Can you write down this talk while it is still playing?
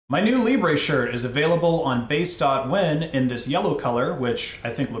My new Libre shirt is available on based.win in this yellow color, which I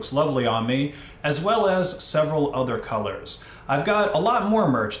think looks lovely on me, as well as several other colors. I've got a lot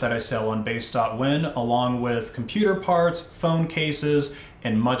more merch that I sell on based.win, along with computer parts, phone cases,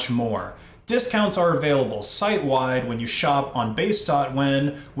 and much more. Discounts are available site-wide when you shop on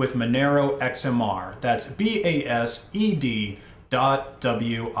based.win with Monero XMR. That's BASED.WIN.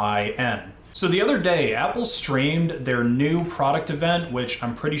 So the other day, Apple streamed their new product event, which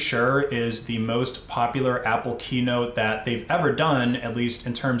I'm pretty sure is the most popular Apple keynote that they've ever done, at least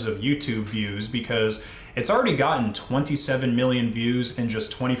in terms of YouTube views, because it's already gotten 27 million views in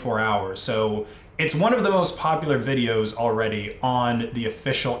just 24 hours. So it's one of the most popular videos already on the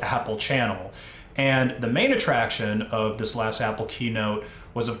official Apple channel. And the main attraction of this last Apple keynote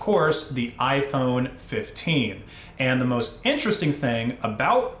was, of course, the iPhone 15. And the most interesting thing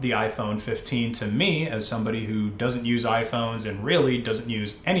about the iPhone 15 to me, as somebody who doesn't use iPhones and really doesn't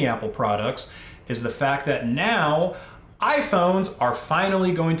use any Apple products, is the fact that now iPhones are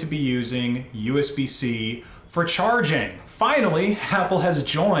finally going to be using USB-C for charging. Finally, Apple has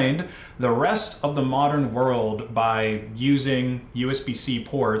joined the rest of the modern world by using USB-C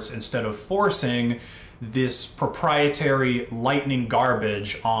ports instead of forcing this proprietary Lightning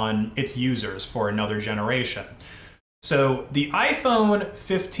garbage on its users for another generation. So the iPhone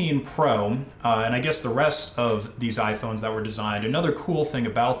 15 Pro, and I guess the rest of these iPhones that were designed, another cool thing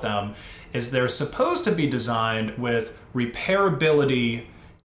about them is they're supposed to be designed with repairability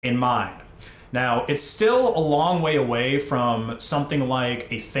in mind. Now, it's still a long way away from something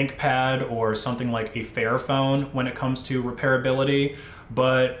like a ThinkPad or something like a Fairphone when it comes to repairability,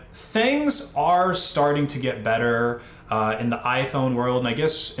 but things are starting to get better in the iPhone world, and I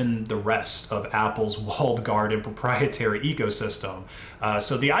guess in the rest of Apple's walled garden proprietary ecosystem.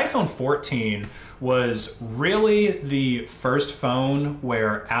 So the iPhone 14 was really the first phone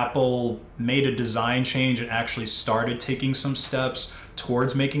where Apple made a design change and actually started taking some steps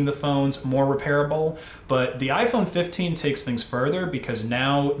towards making the phones more repairable. But the iPhone 15 takes things further because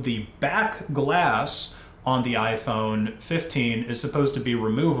now the back glass on the iPhone 15 is supposed to be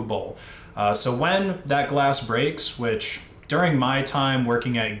removable. So when that glass breaks, which during my time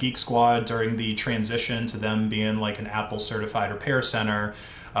working at Geek Squad during the transition to them being like an Apple certified repair center,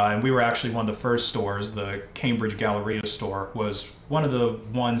 and we were actually one of the first stores, the Cambridge Galleria store was one of the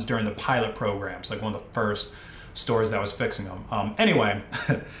ones during the pilot programs, like one of the first stores that was fixing them. Anyway,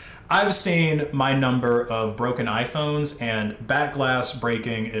 I've seen my number of broken iPhones, and back glass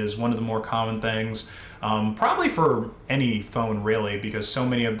breaking is one of the more common things, probably for any phone really, because so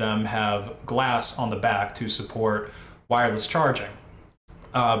many of them have glass on the back to support wireless charging.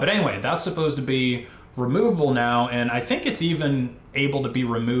 But anyway, that's supposed to be removable now, and I think it's even able to be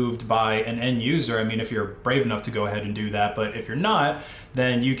removed by an end user. I mean, if you're brave enough to go ahead and do that, but if you're not,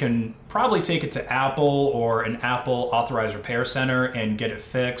 then you can probably take it to Apple or an Apple authorized repair center and get it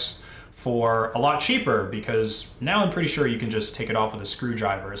fixed for a lot cheaper, because now I'm pretty sure you can just take it off with a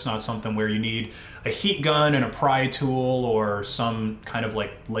screwdriver. It's not something where you need a heat gun and a pry tool or some kind of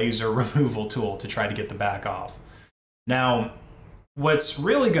like laser removal tool to try to get the back off. Now, what's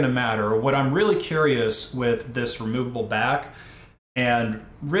really going to matter, what I'm really curious with this removable back, and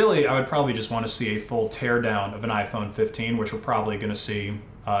really I would probably just want to see a full teardown of an iPhone 15, which we're probably going to see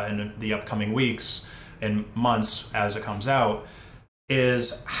in the upcoming weeks and months as it comes out,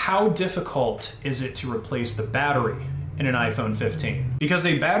 is how difficult is it to replace the battery in an iPhone 15? Because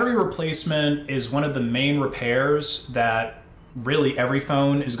a battery replacement is one of the main repairs that really every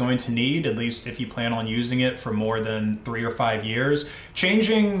phone is going to need, at least if you plan on using it for more than 3 or 5 years.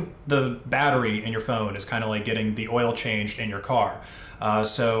 Changing the battery in your phone is kind of like getting the oil changed in your car.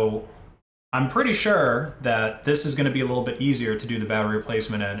 So I'm pretty sure that this is going to be a little bit easier to do the battery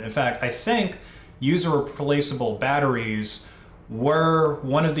replacement in. In fact, I think user replaceable batteries were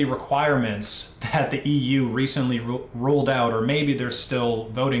one of the requirements that the EU recently ruled out, or maybe they're still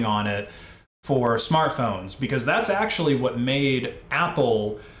voting on it, for smartphones, because that's actually what made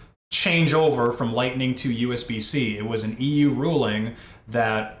Apple change over from Lightning to USB-C. It was an EU ruling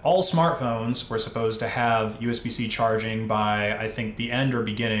that all smartphones were supposed to have USB-C charging by, I think, the end or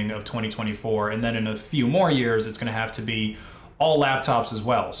beginning of 2024, and then in a few more years it's going to have to be all laptops as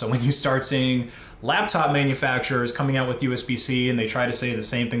well. So when you start seeing laptop manufacturers coming out with USB-C and they try to say the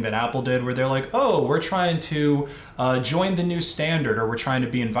same thing that Apple did, where they're like, oh, we're trying to join the new standard, or we're trying to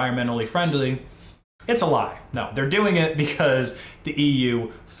be environmentally friendly, it's a lie. No, they're doing it because the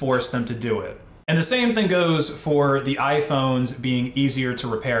EU forced them to do it. And the same thing goes for the iPhones being easier to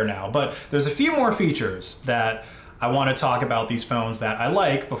repair now. But there's a few more features that I want to talk about these phones that I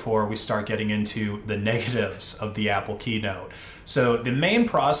like before we start getting into the negatives of the Apple keynote. So the main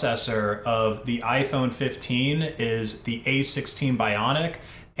processor of the iPhone 15 is the A16 Bionic,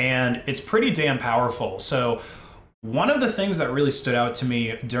 and it's pretty damn powerful. So one of the things that really stood out to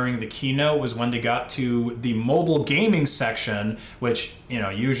me during the keynote was when they got to the mobile gaming section, which, you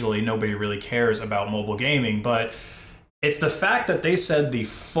know, usually nobody really cares about mobile gaming, but it's the fact that they said the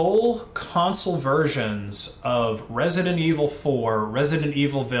full console versions of Resident Evil 4, Resident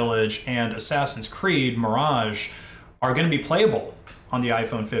Evil Village, and Assassin's Creed Mirage are going to be playable on the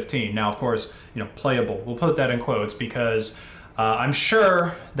iPhone 15. Now, of course, you know, playable. We'll put that in quotes because I'm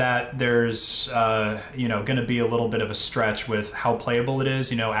sure that there's, you know, going to be a little bit of a stretch with how playable it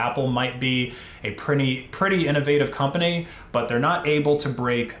is. You know, Apple might be a pretty innovative company, but they're not able to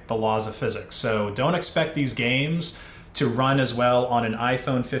break the laws of physics. So don't expect these games to run as well on an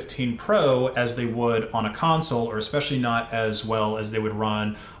iPhone 15 Pro as they would on a console, or especially not as well as they would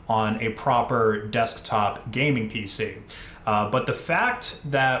run on a proper desktop gaming PC. But the fact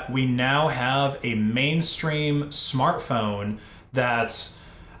that we now have a mainstream smartphone that's,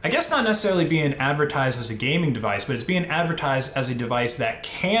 I guess, not necessarily being advertised as a gaming device, but it's being advertised as a device that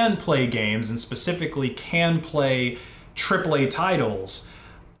can play games and specifically can play AAA titles,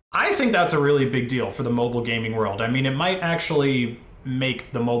 I think that's a really big deal for the mobile gaming world. I mean, it might actually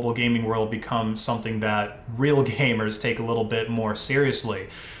make the mobile gaming world become something that real gamers take a little bit more seriously.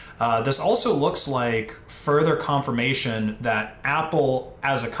 This also looks like further confirmation that Apple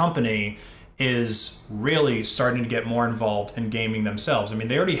as a company is really starting to get more involved in gaming themselves. I mean,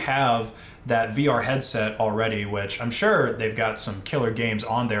 they already have that VR headset already, which I'm sure they've got some killer games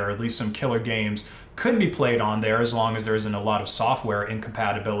on there, or at least some killer games could be played on there as long as there isn't a lot of software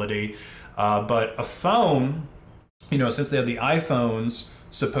incompatibility. But a phone, you know, since they have the iPhones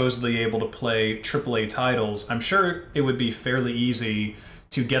supposedly able to play AAA titles, I'm sure it would be fairly easy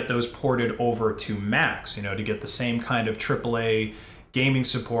to get those ported over to Macs, you know, to get the same kind of AAA gaming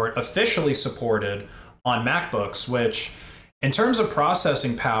support officially supported on MacBooks, which in terms of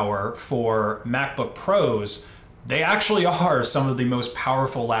processing power for MacBook Pros, they actually are some of the most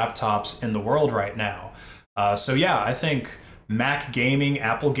powerful laptops in the world right now. So yeah, I think Mac gaming,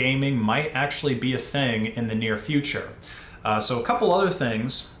 Apple gaming might actually be a thing in the near future. So a couple other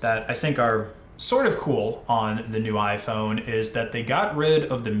things that I think are sort of cool on the new iPhone is that they got rid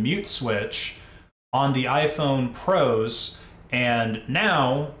of the mute switch on the iPhone Pros, and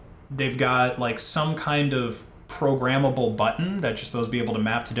now they've got like some kind of programmable button that you're supposed to be able to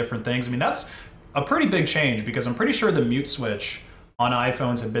map to different things. I mean, that's a pretty big change because I'm pretty sure the mute switch on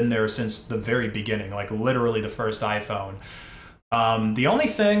iPhones have been there since the very beginning, like literally the first iPhone. The only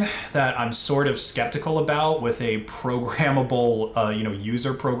thing that I'm sort of skeptical about with a programmable, you know,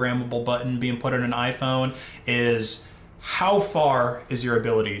 user programmable button being put on an iPhone is how far is your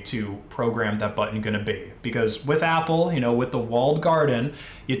ability to program that button going to be? Because with Apple, you know, with the walled garden,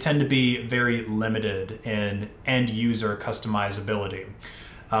 you tend to be very limited in end user customizability.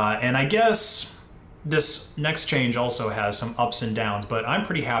 And I guess this next change also has some ups and downs, but I'm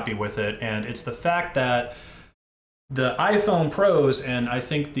pretty happy with it. And it's the fact that the iPhone Pros and I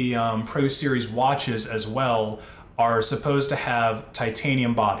think the Pro Series watches as well are supposed to have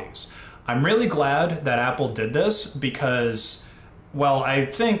titanium bodies. I'm really glad that Apple did this because, well, I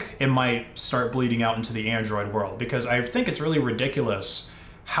think it might start bleeding out into the Android world because I think it's really ridiculous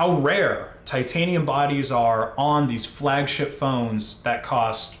how rare titanium bodies are on these flagship phones that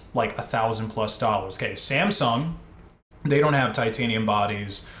cost like $1,000+. Okay, Samsung, they don't have titanium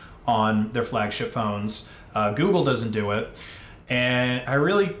bodies on their flagship phones. Google doesn't do it. And I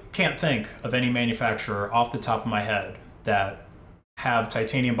really can't think of any manufacturer off the top of my head that have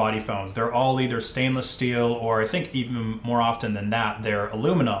titanium body phones. They're all either stainless steel or I think even more often than that, they're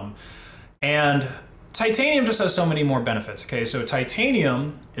aluminum. And titanium just has so many more benefits, okay? So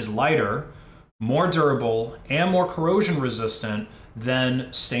titanium is lighter, more durable, and more corrosion resistant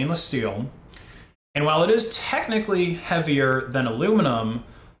than stainless steel. And while it is technically heavier than aluminum,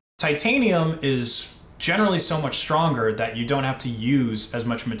 titanium is generally so much stronger that you don't have to use as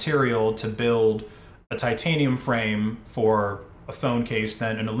much material to build a titanium frame for a phone case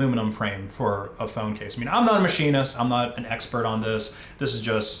than an aluminum frame for a phone case. I mean, I'm not a machinist, I'm not an expert on this. This is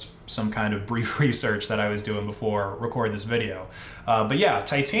just some kind of brief research that I was doing before recording this video. But yeah,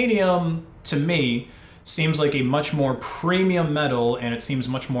 titanium to me seems like a much more premium metal and it seems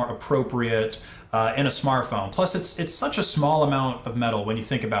much more appropriate in a smartphone. Plus it's such a small amount of metal when you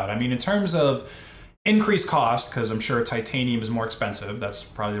think about it. I mean, in terms of increased cost, because I'm sure titanium is more expensive, that's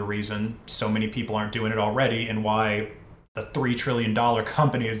probably the reason so many people aren't doing it already and why the $3 trillion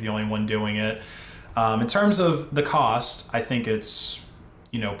company is the only one doing it. In terms of the cost, I think it's,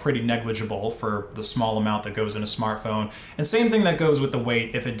 you know, pretty negligible for the small amount that goes in a smartphone. And same thing that goes with the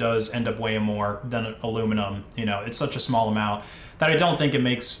weight. If it does end up weighing more than aluminum, you know, it's such a small amount that I don't think it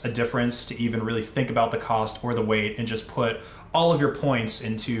makes a difference to even really think about the cost or the weight and just put all of your points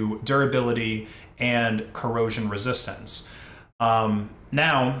into durability and corrosion resistance.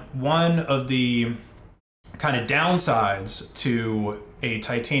 Now, one of the kind of downsides to a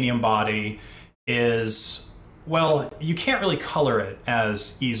titanium body is, well, you can't really color it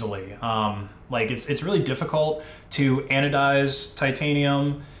as easily. Like it's really difficult to anodize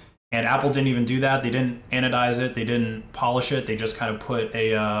titanium, and Apple didn't even do that. They didn't anodize it, they didn't polish it, they just kind of put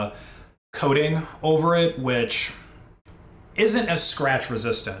a coating over it, which isn't as scratch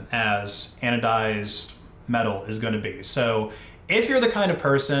resistant as anodized metal is going to be. So if you're the kind of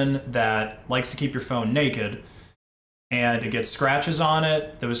person that likes to keep your phone naked and it gets scratches on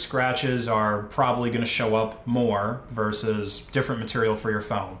it, those scratches are probably going to show up more versus different material for your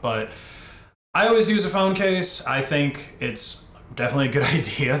phone. But I always use a phone case. I think it's definitely a good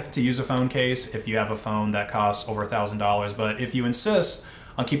idea to use a phone case if you have a phone that costs over $1,000. But if you insist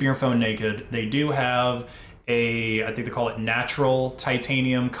on keeping your phone naked, they do have I think they call it natural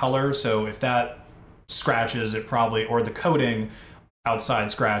titanium color. So if that scratches, it probably, or the coating outside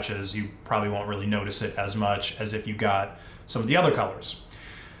scratches, you probably won't really notice it as much as if you got some of the other colors.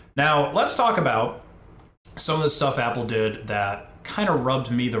 Now, let's talk about some of the stuff Apple did that kind of rubbed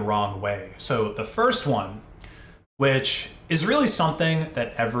me the wrong way. So the first one, which is really something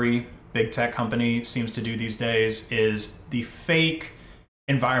that every big tech company seems to do these days, is the fake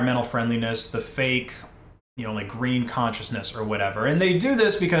environmental friendliness, the fake, you know, like green consciousness or whatever. And they do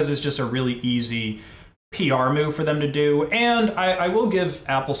this because it's just a really easy PR move for them to do. And I will give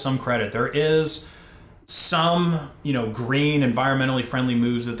Apple some credit. There is some, you know, green, environmentally friendly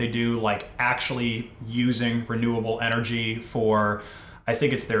moves that they do, like actually using renewable energy for, I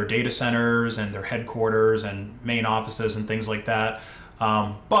think it's their data centers and their headquarters and main offices and things like that.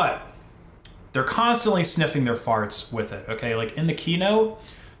 But they're constantly sniffing their farts with it, okay? Like in the keynote,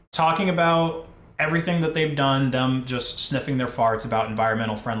 talking about everything that they've done, them just sniffing their farts about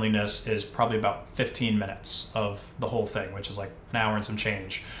environmental friendliness is probably about 15 minutes of the whole thing, which is like an hour and some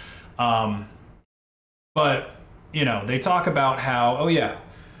change. But, you know, they talk about how, oh yeah,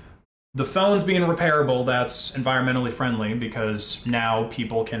 the phone's being repairable, that's environmentally friendly because now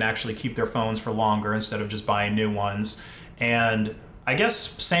people can actually keep their phones for longer instead of just buying new ones. And I guess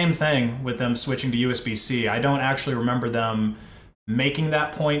same thing with them switching to USB-C. I don't actually remember them making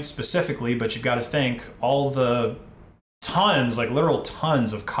that point specifically, but you've got to think all the tons, like literal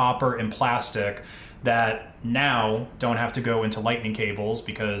tons of copper and plastic that now don't have to go into lightning cables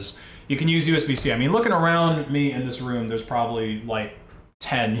because you can use USB-C. I mean, looking around me in this room, there's probably like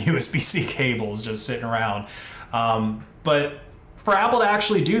 10 USB-C cables just sitting around. But for Apple to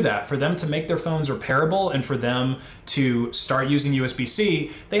actually do that, for them to make their phones repairable and for them to start using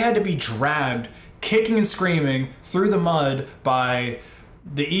USB-C, they had to be dragged kicking and screaming through the mud by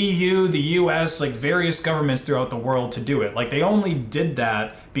the EU, the US, like various governments throughout the world to do it. Like they only did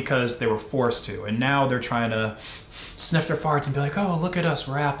that because they were forced to. And now they're trying to sniff their farts and be like, oh, look at us,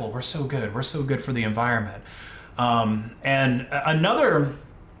 we're Apple, we're so good. We're so good for the environment. And another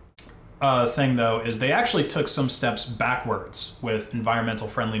thing though, is they actually took some steps backwards with environmental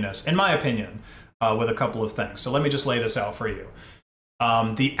friendliness, in my opinion, with a couple of things. So let me just lay this out for you.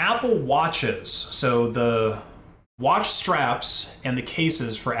 The Apple Watches, so the watch straps and the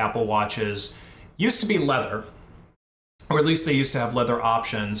cases for Apple Watches used to be leather, or at least they used to have leather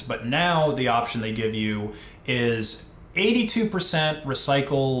options, but now the option they give you is 82%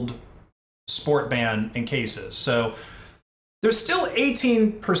 recycled sport band in cases. So there's still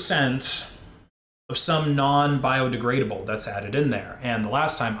 18% of some non-biodegradable that's added in there. And the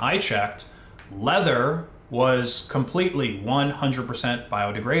last time I checked, leather was completely 100%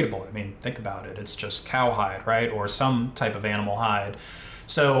 biodegradable. I mean, think about it. It's just cowhide, right? Or some type of animal hide.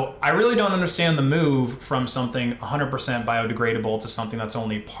 So I really don't understand the move from something 100% biodegradable to something that's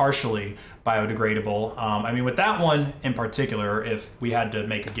only partially biodegradable. I mean, with that one in particular, if we had to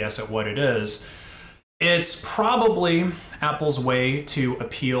make a guess at what it is, it's probably Apple's way to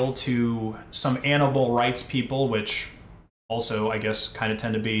appeal to some animal rights people, which also, I guess, kind of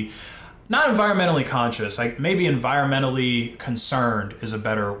tend to be not environmentally conscious, like maybe environmentally concerned is a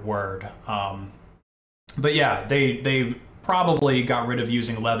better word. But yeah, they probably got rid of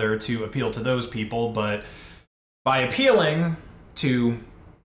using leather to appeal to those people, but by appealing to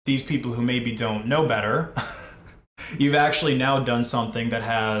these people who maybe don't know better, you've actually now done something that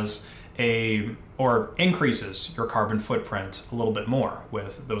has or increases your carbon footprint a little bit more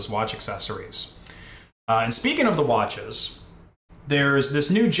with those watch accessories. And speaking of the watches, there's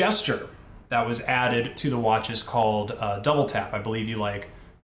this new gesture that was added to the watches called double tap. I believe you like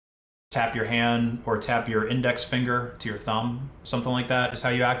tap your hand or tap your index finger to your thumb, something like that is how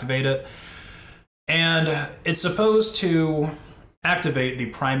you activate it. And it's supposed to activate the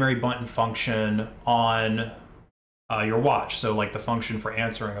primary button function on your watch. So like the function for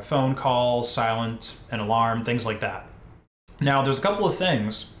answering a phone call, silent, an alarm, things like that. Now there's a couple of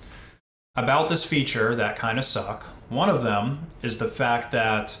things about this feature that kind of suck. One of them is the fact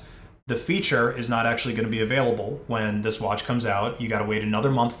that the feature is not actually going to be available when this watch comes out. You got to wait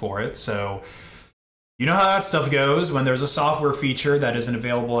another month for it. So you know how that stuff goes. When there's a software feature that isn't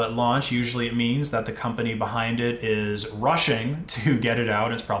available at launch, usually it means that the company behind it is rushing to get it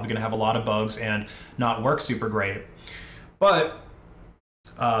out. It's probably going to have a lot of bugs and not work super great. But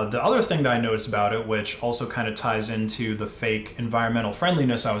the other thing that I noticed about it, which also kind of ties into the fake environmental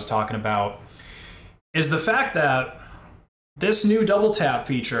friendliness I was talking about, is the fact that this new double tap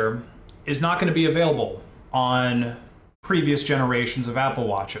feature is not going to be available on previous generations of Apple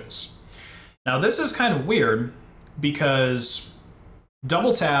Watches. Now this is kind of weird because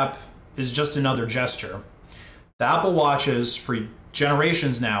double tap is just another gesture. The Apple Watches for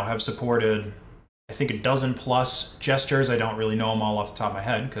generations now have supported, I think, a dozen plus gestures. I don't really know them all off the top of my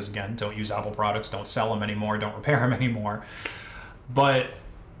head because, again, don't use Apple products, don't sell them anymore, don't repair them anymore. But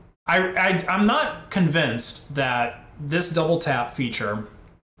I'm not convinced that this double tap feature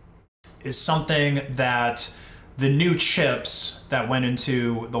is something that the new chips that went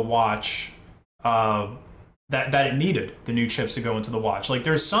into the watch, that it needed the new chips to go into the watch. Like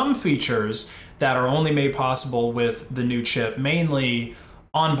there's some features that are only made possible with the new chip, mainly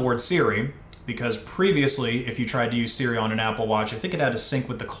onboard Siri, because previously if you tried to use Siri on an Apple Watch, I think it had to sync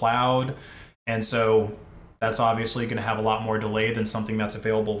with the cloud, and so that's obviously going to have a lot more delay than something that's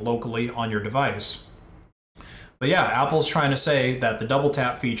available locally on your device. But yeah, Apple's trying to say that the double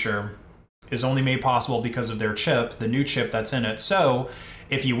tap feature is only made possible because of their chip, the new chip that's in it. So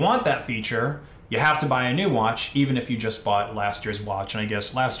if you want that feature, you have to buy a new watch, even if you just bought last year's watch. And I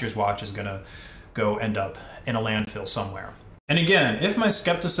guess last year's watch is gonna go end up in a landfill somewhere. And again, if my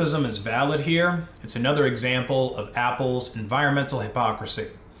skepticism is valid here, it's another example of Apple's environmental hypocrisy.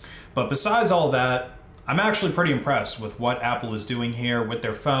 But besides all that, I'm actually pretty impressed with what Apple is doing here with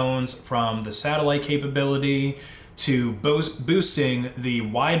their phones, from the satellite capability to boosting the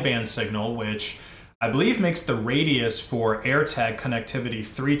wideband signal, which I believe makes the radius for AirTag connectivity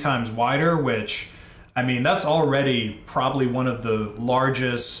 3 times wider, which, I mean, that's already probably one of the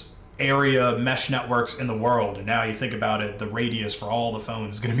largest area mesh networks in the world. And now you think about it, the radius for all the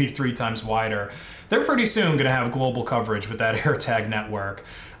phones is going to be 3 times wider. They're pretty soon going to have global coverage with that AirTag network.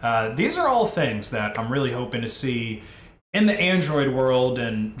 These are all things that I'm really hoping to see in the Android world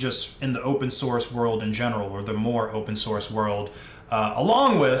and just in the open source world in general, or the more open source world,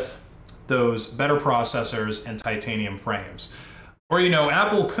 along with those better processors and titanium frames. Or, you know,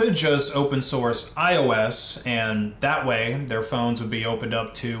 Apple could just open source iOS, and that way their phones would be opened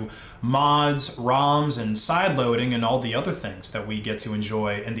up to mods, ROMs, and sideloading, and all the other things that we get to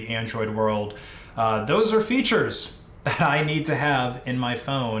enjoy in the Android world. Those are features that I need to have in my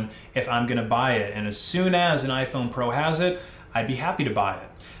phone if I'm gonna buy it. And as soon as an iPhone Pro has it, I'd be happy to buy it.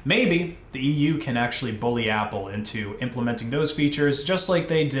 Maybe the EU can actually bully Apple into implementing those features, just like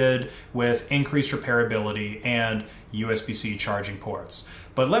they did with increased repairability and USB-C charging ports.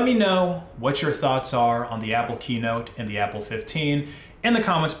 But let me know what your thoughts are on the Apple keynote and the Apple 15 in the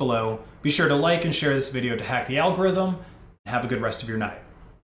comments below. Be sure to like and share this video to hack the algorithm, and have a good rest of your night.